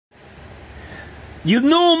You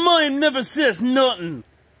know mine never says nothing.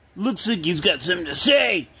 Looks like he's got something to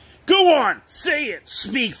say. Go on, say it,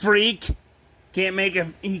 speak freak. He can't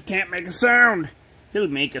make a sound. He'll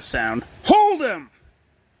make a sound. Hold him!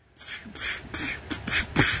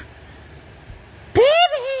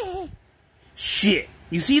 Baby! Shit,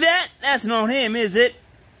 you see that? That's not him, is it?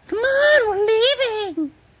 Come on, we're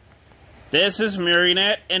leaving. This is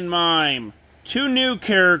Marionette and Mime. 2 new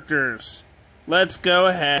characters. Let's go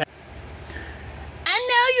ahead. I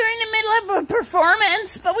know you're in the middle of a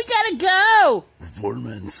performance, but we gotta go.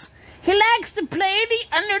 Performance. He likes to play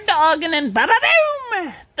the underdog and then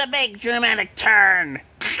ba-ba-boom! The big dramatic turn.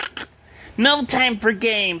 No time for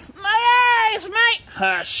games. My eyes, my...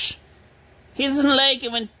 Hush. He doesn't like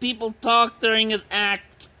it when people talk during his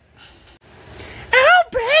act. Oh,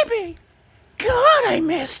 baby! God, I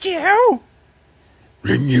missed you!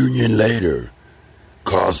 Reunion later.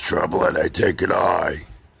 Cause trouble and I take an eye.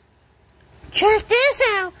 Check this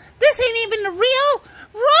out! This ain't even the real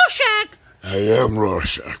Rorschach! I am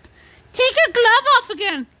Rorschach. Take your glove off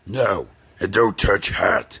again! No, and don't touch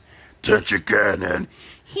hat. Touch again and...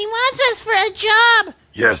 He wants us for a job!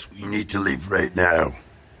 Yes, we need to leave right now.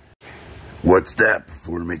 What's that?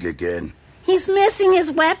 Performing again? He's missing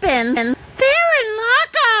his weapons. They're in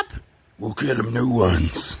lockup! We'll get him new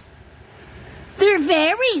ones. They're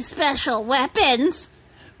very special weapons.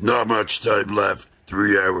 Not much time left.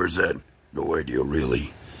 3 hours in. No idea,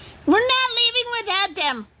 really. We're not leaving without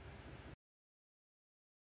them.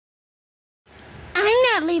 I'm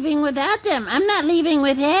not leaving without them. I'm not leaving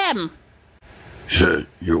with him.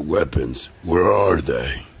 Your weapons, where are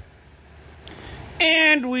they?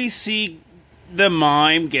 And we see the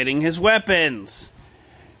Mime getting his weapons.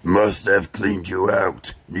 Must have cleaned you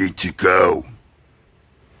out. Need to go.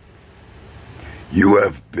 You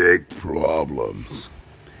have big problems.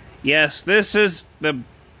 Yes, this is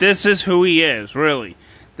who he is, really.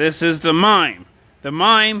 This is the Mime. The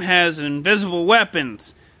Mime has invisible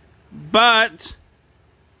weapons. But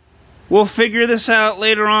we'll figure this out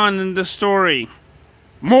later on in the story.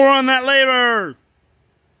 More on that later!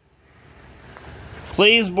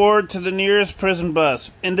 Please board to the nearest prison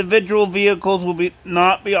bus. Individual vehicles will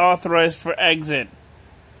not be authorized for exit.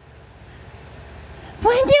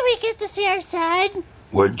 When do we get to see our side?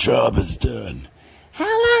 When job is done. How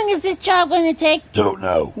long is this job going to take? Don't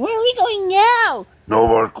know. Where are we going now? No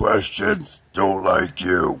more questions. Don't like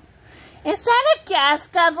you. Is that a gas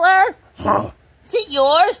guzzler? Huh? Is it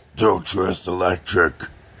yours? Don't trust electric.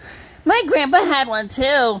 My grandpa had one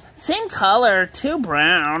too. Same color, too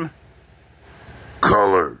brown.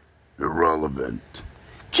 Color. Irrelevant.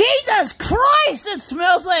 Jesus Christ, it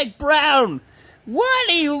smells like brown. What,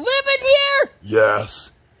 are you living here?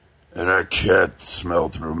 Yes. And I can't smell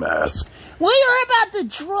through mask. We are about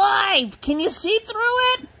to drive. Can you see through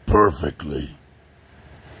it? Perfectly.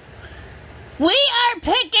 We are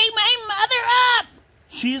picking my mother up.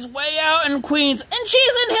 She's way out in Queens, and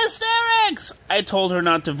she's in hysterics. I told her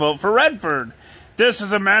not to vote for Redford. This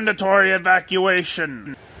is a mandatory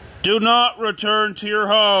evacuation. Do not return to your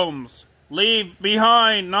homes. Leave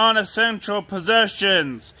behind non-essential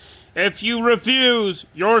possessions. If you refuse,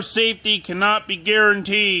 your safety cannot be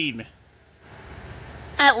guaranteed.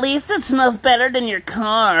 At least it smells better than your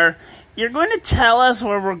car. You're going to tell us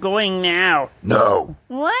where we're going now. No.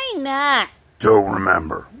 Why not? Don't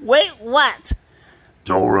remember. Wait, what?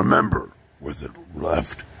 Don't remember. Was it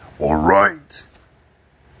left or right?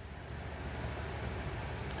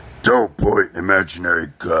 Don't point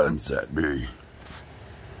imaginary guns at me.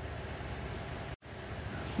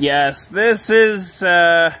 Yes, this is,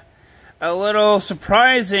 a little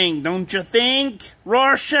surprising, don't you think,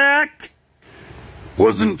 Rorschach?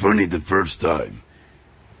 Wasn't funny the first time.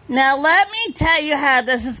 Now let me tell you how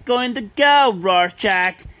this is going to go,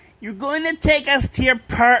 Rorschach. You're going to take us to your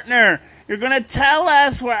partner. You're going to tell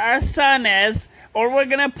us where our son is, or we're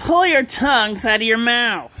going to pull your tongues out of your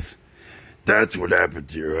mouth. That's what happened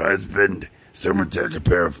to your husband. Someone took a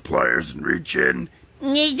pair of pliers and reach in.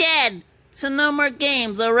 He did. So no more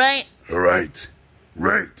games, all right? All right.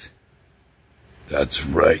 Right. That's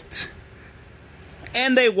right.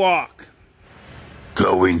 And they walk.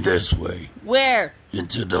 Going this way. Where?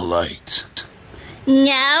 Into the light.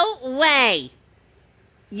 No way.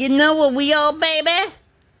 You know what we all, baby?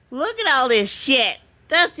 Look at all this shit.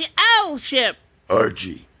 That's the owl ship.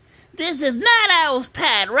 Archie. This is not Owl's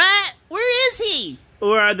pad, right? Where is he?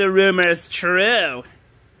 Or are the rumors true?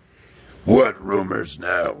 What rumors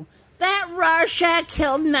now? That Rorschach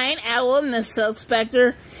killed Night Owl and the Silk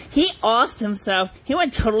Spectre. He offed himself. He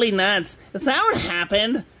went totally nuts. Is that what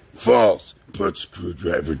happened? False. Put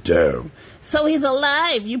Screwdriver down. So he's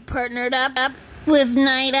alive. You partnered up with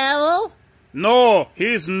Night Owl? No,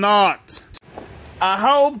 he's not. I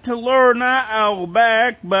hope to lure Night Owl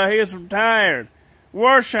back, but he's retired.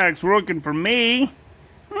 Rorschach's working for me.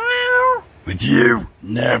 With you,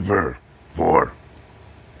 never. For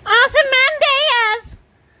Ozymandias!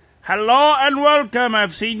 Hello and welcome.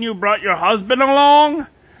 I've seen you brought your husband along.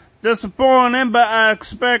 Disappointing, but I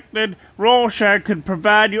expected Rorschach could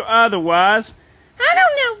provide you otherwise. I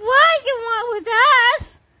don't know what you want with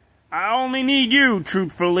us. I only need you,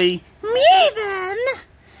 truthfully. Me then?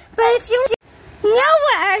 But if you know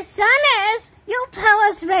where our son is, you'll tell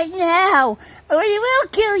us right now, or we will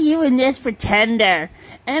kill you and this pretender.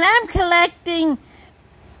 And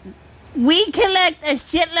we collect a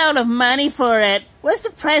shitload of money for it. What's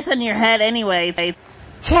the price on your head anyways?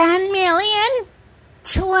 10 million?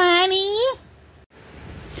 20?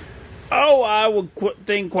 Oh, I would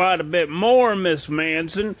think quite a bit more, Miss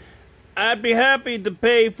Manson. I'd be happy to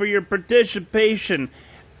pay for your participation.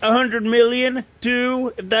 100 million,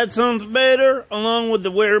 too, if that sounds better, along with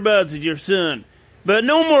the whereabouts of your son. But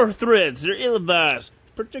no more threats, they're ill-advised,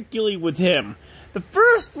 particularly with him. The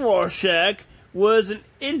first Rorschach was an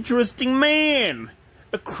interesting man.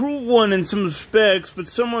 A cruel one in some respects, but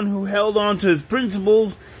someone who held on to his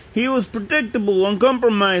principles. He was predictable,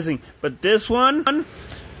 uncompromising. But this one?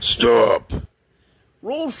 stop.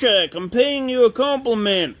 Rorschach, I'm paying you a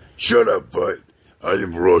compliment. Shut up, Fight. I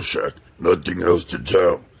am Rorschach. Nothing else to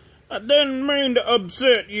tell. I didn't mean to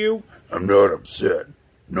upset you. I'm not upset.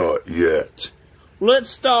 Not yet. Let's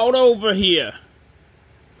start over here.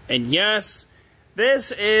 And yes,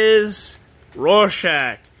 this is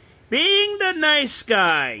Rorschach, being the nice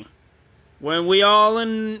guy. When we all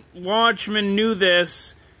in Watchmen knew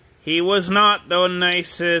this, he was not the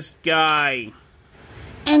nicest guy.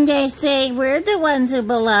 And they say we're the ones who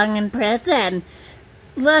belong in prison.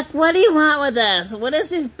 Look, what do you want with us? What is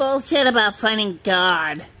this bullshit about finding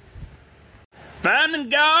God? Finding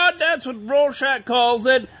God? That's what Rorschach calls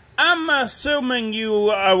it. I'm assuming you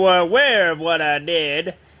are aware of what I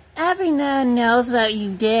did. Everyone knows what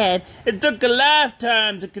you did. It took a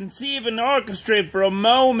lifetime to conceive and orchestrate. For a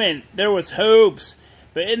moment there was hopes.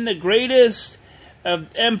 But in the greatest of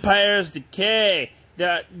empires' decay,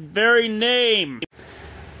 that very name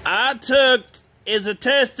I took is a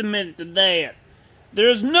testament to that.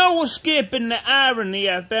 There's no escaping the irony.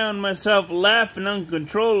 I found myself laughing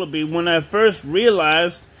uncontrollably when I first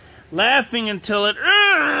realized, laughing until it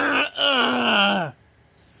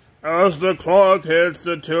As the clock hits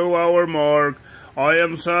the 2-hour mark, I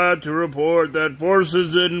am sad to report that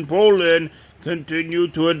forces in Poland continue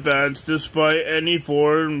to advance despite any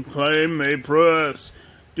foreign claim may press.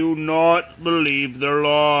 Do not believe their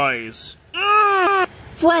lies.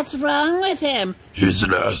 What's wrong with him? He's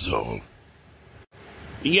an asshole.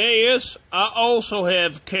 Yes, I also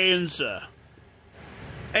have cancer.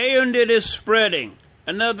 And it is spreading.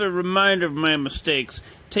 Another reminder of my mistakes,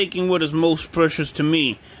 taking what is most precious to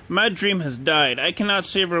me. My dream has died. I cannot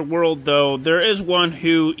save our world, though. There is one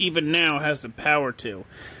who, even now, has the power to.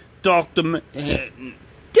 Dr. Manhattan.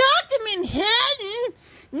 Dr. Manhattan?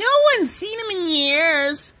 No one's seen him in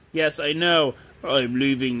years. Yes, I know. I'm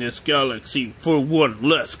leaving this galaxy for one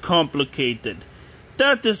less complicated.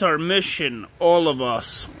 That is our mission, all of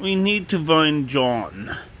us. We need to find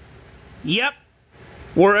John. Yep.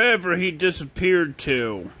 Wherever he disappeared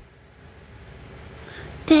to.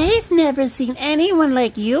 They've never seen anyone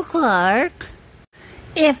like you, Clark.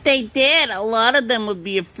 If they did, a lot of them would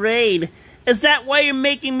be afraid. Is that why you're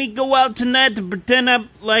making me go out tonight to pretend I'm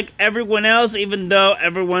like everyone else, even though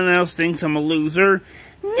everyone else thinks I'm a loser?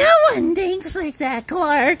 No one thinks like that,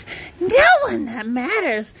 Clark. No one that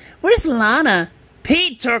matters. Where's Lana?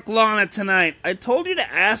 Pete took Lana tonight. I told you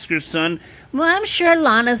to ask her, son. Well, I'm sure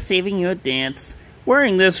Lana's saving you a dance.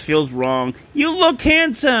 Wearing this feels wrong. You look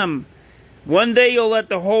handsome. One day you'll let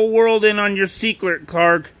the whole world in on your secret,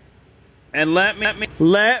 Clark. And let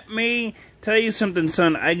me tell you something,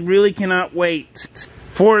 son. I really cannot wait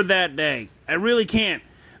for that day. I really can't.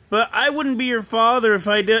 But I wouldn't be your father if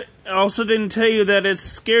I also didn't tell you that it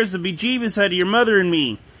scares the bejeebus out of your mother and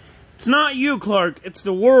me. It's not you, Clark. It's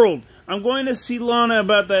the world. I'm going to see Lana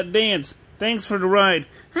about that dance. Thanks for the ride.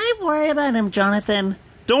 I worry about him, Jonathan.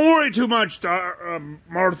 Don't worry too much,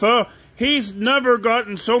 Martha. He's never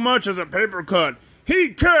gotten so much as a paper cut. He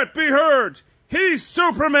can't be hurt. He's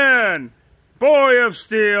Superman. Boy of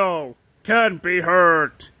Steel. Can't be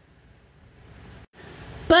hurt.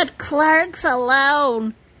 But Clark's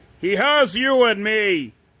alone. He has you and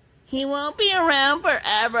me. He won't be around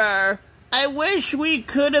forever. I wish we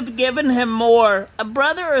could have given him more. A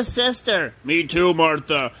brother or sister. Me too,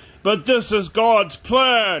 Martha. But this is God's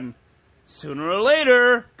plan. Sooner or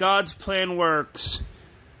later, God's plan works.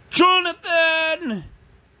 Jonathan!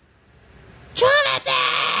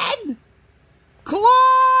 Jonathan! Clark!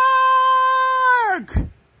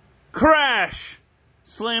 Crash!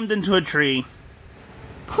 Slammed into a tree.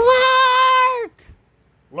 Clark!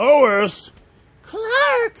 Lois!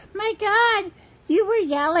 Clark! My God! You were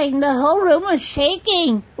yelling. The whole room was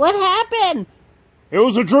shaking. What happened? It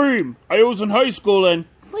was a dream. I was in high school and...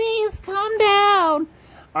 Please calm down.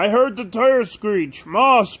 I heard the tire screech.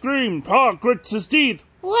 Ma screamed. Pa grits his teeth.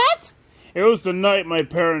 What? It was the night my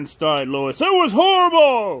parents died, Lois. It was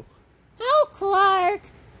horrible! Oh, Clark.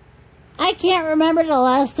 I can't remember the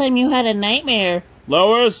last time you had a nightmare.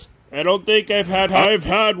 Lois, I don't think I've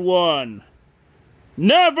had one.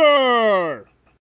 Never!